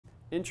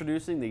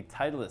Introducing the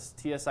Titleist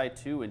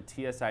TSi2 and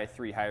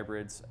TSi3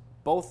 hybrids,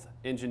 both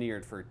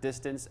engineered for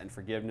distance and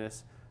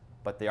forgiveness,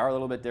 but they are a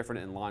little bit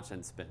different in launch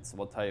and spin, so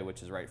we'll tell you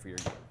which is right for your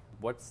game.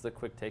 What's the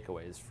quick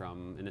takeaways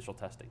from initial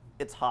testing?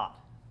 It's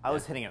hot. I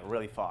was hitting it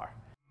really far.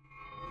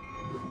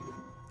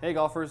 Hey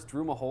golfers,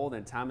 Drew Mahowald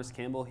and Thomas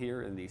Campbell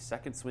here in the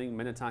Second Swing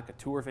Minnetonka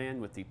Tour van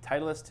with the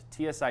Titleist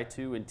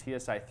TSi2 and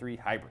TSi3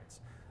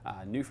 hybrids.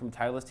 New from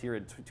Titleist here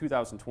in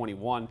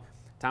 2021.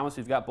 Thomas,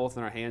 we've got both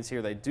in our hands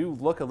here. They do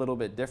look a little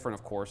bit different,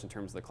 of course, in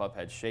terms of the club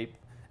head shape,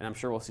 and I'm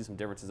sure we'll see some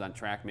differences on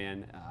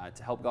Trackman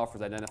to help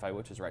golfers identify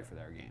which is right for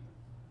their game.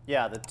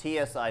 Yeah, the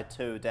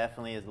TSi2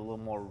 definitely is a little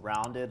more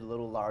rounded, a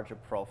little larger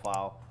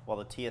profile, while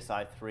the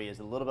TSi3 is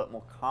a little bit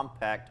more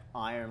compact,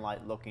 iron-like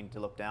looking to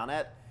look down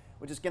at,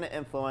 which is going to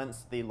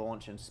influence the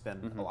launch and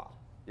spin a lot.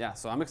 Yeah,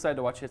 so I'm excited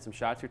to watch you hit some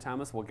shots here,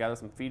 Thomas. We'll gather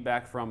some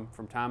feedback from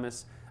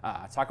Thomas,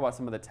 talk about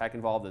some of the tech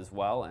involved as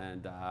well,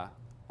 and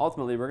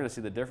ultimately we're going to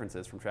see the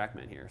differences from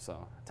Trackman here.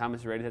 So,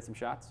 Thomas, you ready to hit some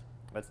shots?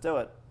 Let's do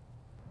it.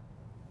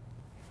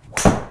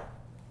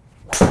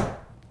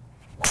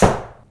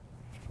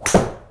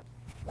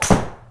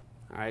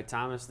 All right,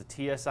 Thomas, the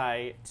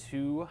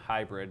TSi2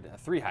 hybrid,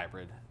 3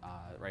 hybrid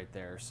right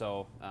there.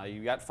 So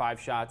you got 5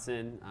 shots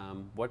in.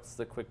 What's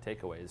the quick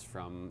takeaways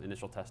from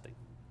initial testing?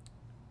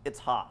 It's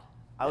hot.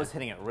 I was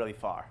hitting it really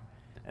far.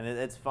 And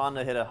it's fun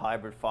to hit a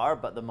hybrid far,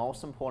 but the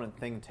most important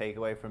thing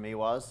takeaway for me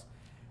was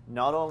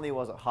not only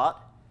was it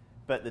hot,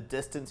 but the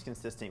distance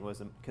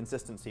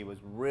consistency was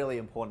really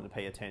important to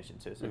pay attention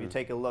to. So if you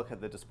take a look at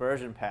the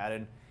dispersion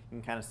pattern, you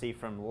can kind of see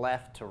from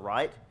left to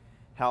right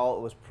how it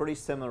was pretty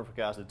similar with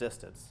regards to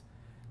distance.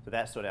 So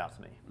that stood out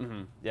to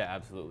me. Yeah,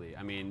 absolutely.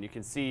 I mean, you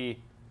can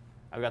see,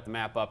 I've got the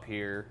map up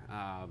here,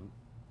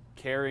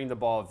 carrying the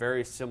ball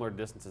very similar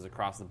distances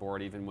across the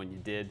board, even when you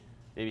did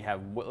maybe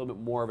have a little bit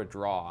more of a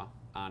draw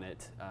on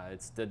it.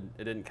 It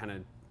didn't kind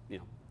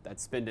of,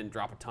 that spin didn't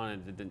drop a ton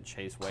and it didn't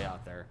chase way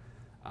out there.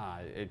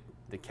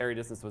 The carry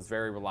distance was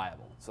very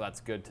reliable, so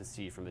that's good to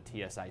see from the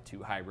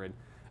TSi2 hybrid.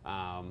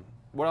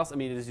 What else? I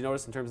mean, as you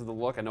notice in terms of the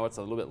look, I know it's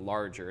a little bit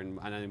larger, and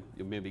I know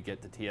you'll maybe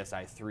get the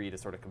TSi3 to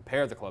sort of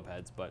compare the club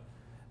heads, but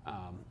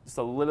just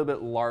a little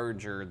bit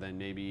larger than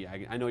maybe,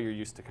 I know you're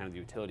used to kind of the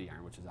utility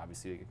iron, which is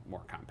obviously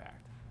more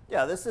compact.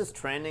 Yeah, this is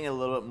trending a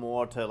little bit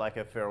more to like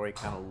a fairway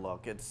kind of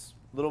look. It's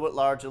a little bit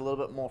larger, a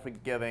little bit more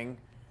forgiving.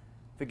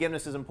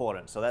 Forgiveness is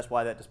important, so that's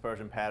why that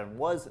dispersion pattern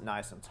was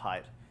nice and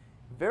tight.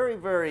 Very,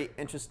 very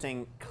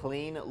interesting,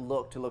 clean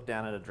look to look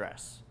down at a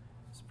dress.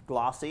 It's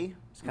glossy,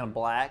 it's kind of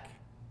black,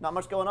 not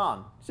much going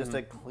on. It's just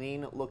a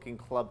clean looking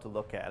club to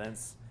look at. And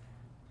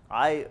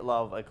I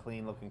love a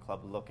clean looking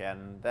club to look at,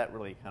 and that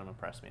really kind of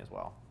impressed me as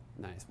well.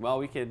 Nice. Well,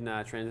 we can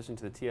transition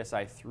to the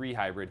TSi3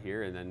 hybrid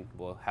here, and then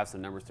we'll have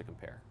some numbers to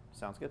compare.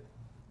 Sounds good.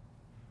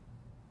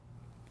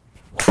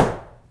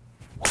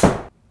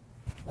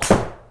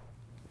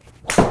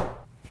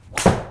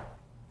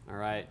 All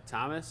right,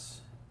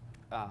 Thomas.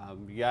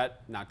 We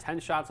got now 10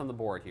 shots on the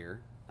board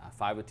here,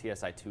 5 with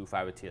TSi2,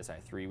 5 with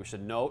TSi3. We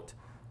should note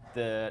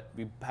that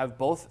we have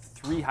both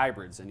 3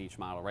 hybrids in each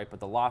model, right? But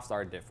the lofts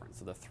are different.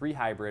 So the 3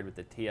 hybrid with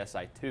the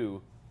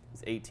TSi2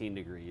 is 18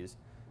 degrees,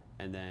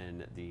 and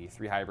then the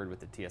 3 hybrid with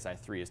the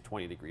TSi3 is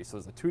 20 degrees. So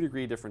there's a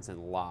 2-degree difference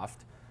in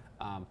loft.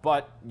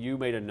 But you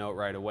made a note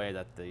right away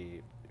that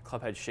the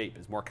club head shape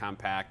is more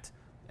compact,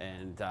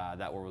 and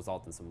that will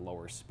result in some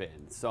lower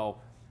spin. So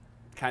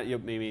kind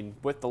of, I mean,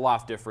 with the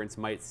loft difference,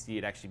 might see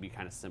it actually be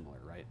kind of similar,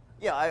 right?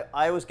 Yeah,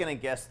 I was going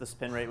to guess the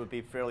spin rate would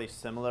be fairly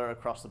similar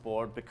across the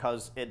board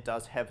because it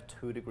does have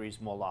 2 degrees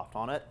more loft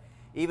on it.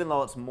 Even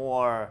though it's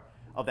more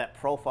of that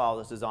profile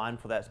that's designed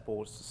for that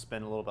board to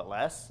spin a little bit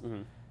less,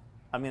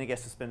 I'm going to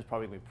guess the spin's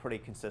probably going to be pretty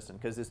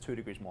consistent because there's 2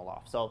 degrees more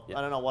loft. So I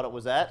don't know what it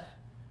was at.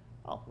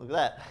 Oh, look at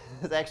that.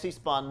 It's actually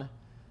spun,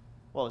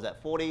 what was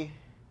that, 40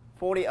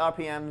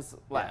 RPMs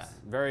less.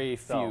 Yeah, very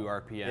few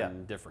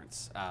RPM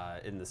difference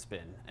in the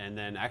spin. And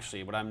then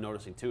actually what I'm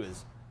noticing too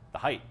is the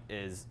height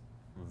is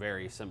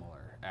very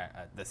similar,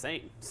 the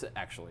same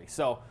actually.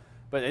 So,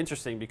 but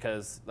interesting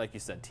because like you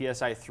said,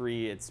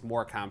 TSi3, it's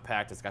more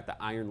compact. It's got the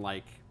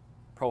iron-like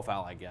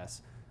profile, I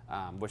guess,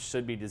 which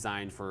should be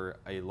designed for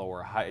a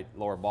lower height,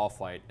 lower ball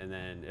flight. And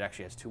then it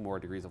actually has 2 more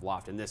degrees of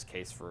loft in this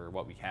case for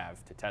what we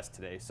have to test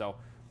today. So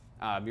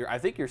I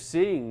think you're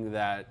seeing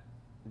that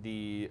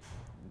the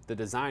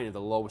design of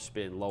the low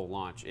spin, low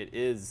launch, it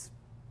is,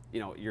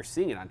 you're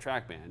seeing it on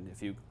Trackman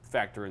if you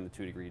factor in the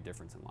 2-degree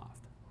difference in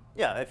loft.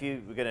 Yeah, if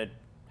you were going to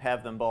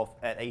have them both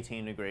at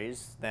 18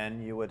 degrees, then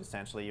you would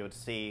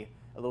see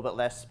a little bit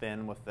less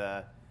spin with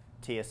the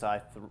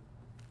TSi3.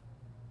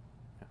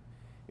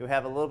 You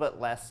have a little bit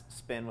less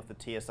spin with the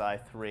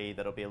TSi3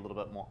 that'll be a little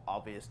bit more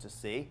obvious to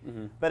see,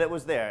 but it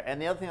was there. And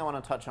the other thing I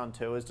want to touch on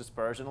too is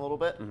dispersion a little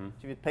bit.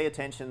 If you pay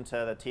attention to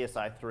the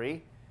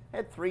TSi3, it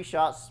had 3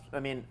 shots. I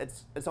mean,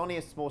 it's only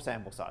a small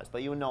sample size,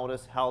 but you would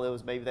notice how there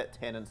was maybe that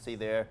tendency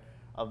there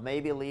of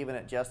maybe leaving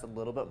it just a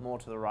little bit more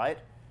to the right,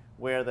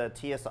 where the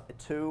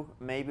TSi2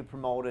 maybe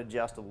promoted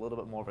just a little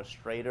bit more of a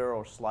straighter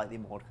or slightly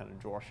more kind of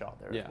draw shot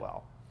there as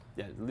well.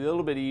 Yeah, a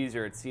little bit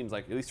easier, it seems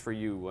like, at least for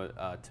you,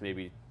 to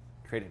maybe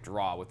create a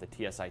draw with the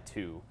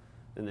TSi2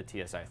 than the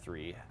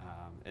TSi3.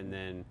 And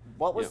then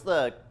what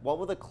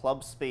were the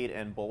club speed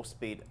and ball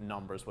speed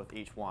numbers with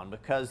each one?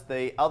 Because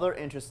the other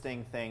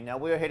interesting thing, now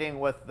we're hitting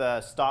with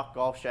the stock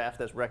golf shaft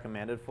that's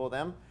recommended for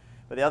them,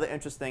 but the other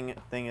interesting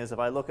thing is if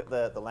I look at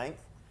the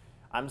length,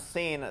 I'm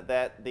seeing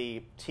that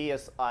the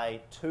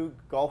TSi2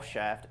 golf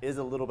shaft is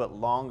a little bit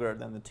longer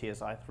than the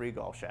TSi3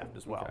 golf shaft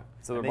as well. Okay.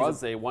 So there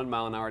was a 1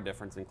 mile/hour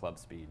difference in club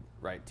speed,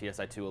 right?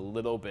 TSi2 a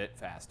little bit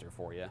faster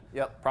for you.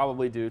 Yep.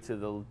 Probably due to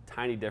the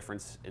tiny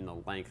difference in the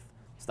length,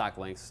 stock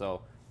length.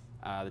 So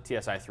the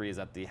TSi3 is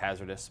at the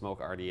hazardous smoke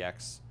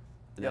RDX,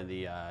 and then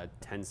the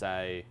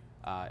Tensei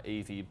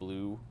AV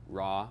Blue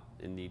Raw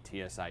in the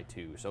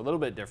TSi2. So a little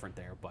bit different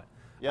there, but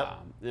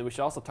then we should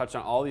also touch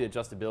on all the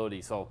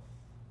adjustability. So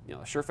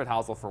a sure fit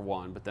hosel for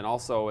one, but then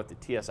also at the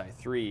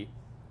TSi3,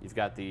 you've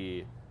got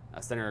the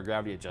center of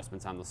gravity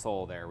adjustments on the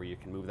sole there, where you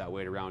can move that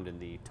weight around in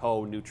the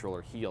toe, neutral,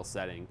 or heel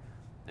setting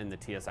in the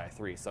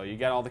TSi3. So you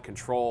get all the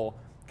control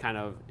kind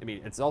of,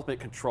 it's ultimate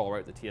control,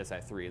 right, the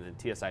TSi3, and then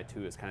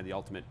TSi2 is kind of the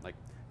ultimate like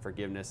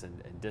forgiveness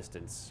and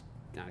distance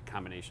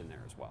combination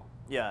there as well.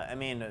 Yeah,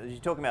 you're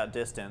talking about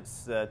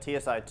distance. The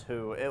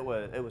TSi2,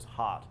 it was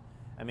hot.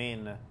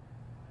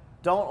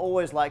 Don't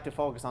always like to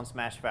focus on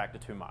smash factor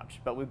too much,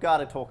 but we've got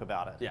to talk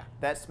about it. Yeah.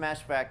 That smash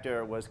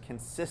factor was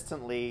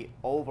consistently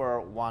over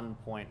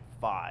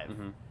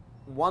 1.5.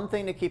 One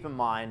thing to keep in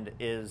mind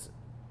is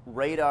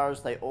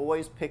radars, they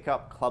always pick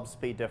up club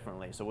speed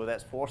differently. So whether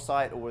that's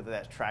Foresight or whether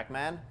that's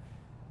Trackman,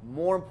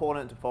 more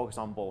important to focus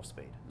on ball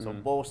speed. So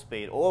ball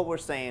speed, all we're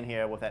saying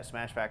here with that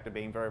smash factor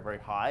being very, very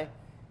high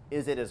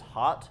is it is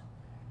hot,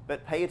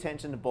 but pay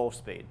attention to ball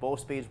speed. Ball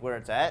speed is where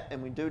it's at,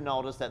 and we do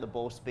notice that the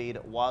ball speed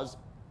was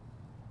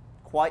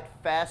quite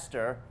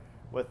faster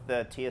with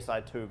the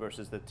TSi2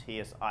 versus the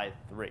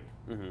TSi3.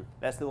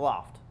 That's the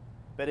loft,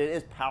 but it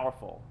is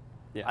powerful.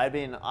 Yeah.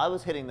 I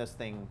was hitting this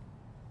thing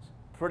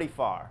pretty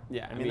far.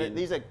 Yeah,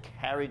 these are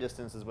carry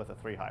distances with a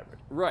 3 hybrid.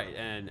 Right,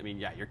 and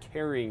you're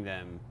carrying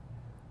them,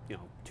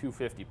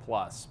 250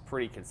 plus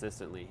pretty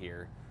consistently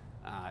here.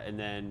 And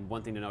then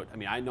one thing to note,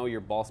 I know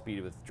your ball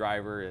speed with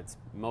driver, it's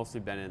mostly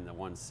been in the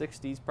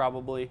 160s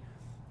probably,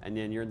 and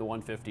then you're in the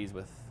 150s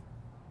with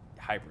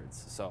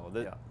hybrids. So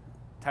the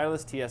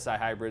Titleist TSi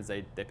hybrids,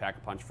 they pack a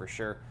punch for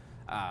sure.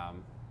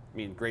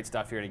 Great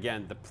stuff here. And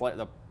again,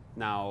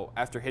 now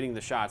after hitting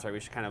the shots, right, we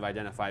should kind of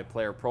identify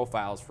player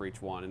profiles for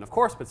each one. And of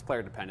course, it's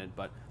player dependent,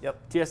 but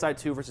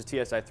TSi2 versus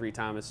TSi3,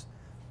 Thomas,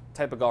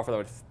 type of golfer that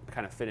would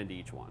kind of fit into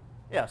each one.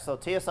 Yeah, so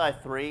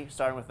TSi3,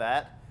 starting with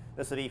that,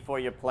 this would be for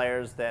your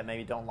players that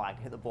maybe don't like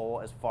to hit the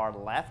ball as far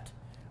left.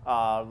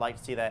 Like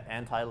to see that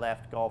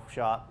anti-left golf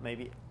shot.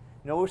 Maybe,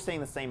 we're seeing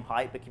the same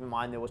height, but keep in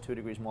mind there was 2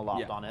 degrees more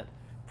loft on it.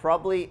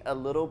 Probably a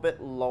little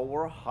bit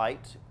lower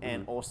height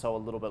and also a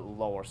little bit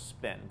lower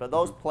spin. But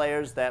those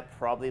players that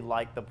probably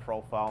like the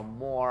profile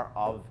more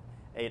of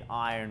an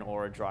iron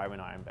or a driving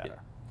iron better.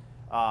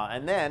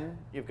 And then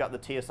you've got the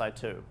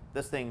TSi2.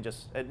 This thing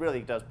it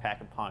really does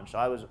pack a punch.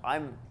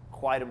 I'm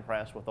quite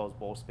impressed with those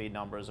ball speed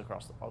numbers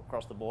across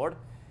the board.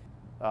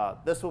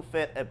 This will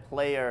fit a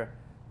player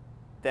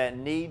that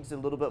needs a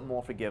little bit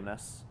more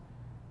forgiveness,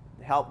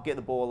 help get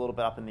the ball a little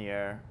bit up in the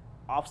air.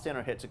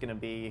 Off-center hits are going to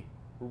be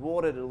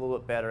rewarded a little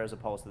bit better as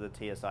opposed to the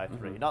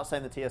TSi3. Not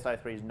saying the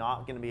TSi3 is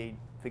not going to be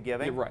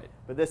forgiving, You're right,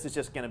 but this is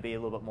just going to be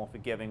a little bit more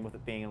forgiving with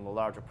it being a little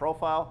larger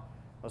profile.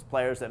 Those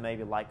players that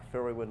maybe like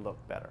fairway would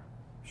look better.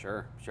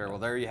 Sure. Well,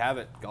 there you have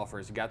it,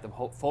 golfers. You got the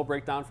full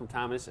breakdown from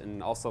Thomas,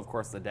 and also, of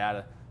course, the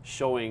data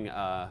showing,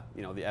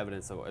 the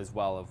evidence as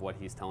well of what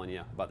he's telling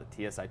you about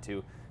the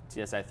TSi2,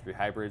 TSi3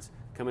 hybrids.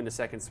 Come into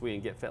Second Swing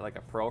and get fit like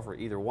a pro for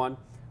either one,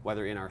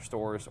 whether in our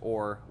stores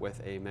or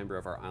with a member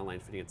of our online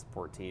fitting and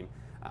support team.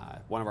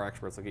 One of our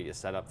experts will get you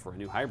set up for a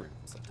new hybrid.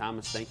 So,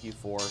 Thomas, thank you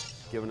for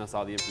giving us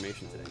all the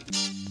information today.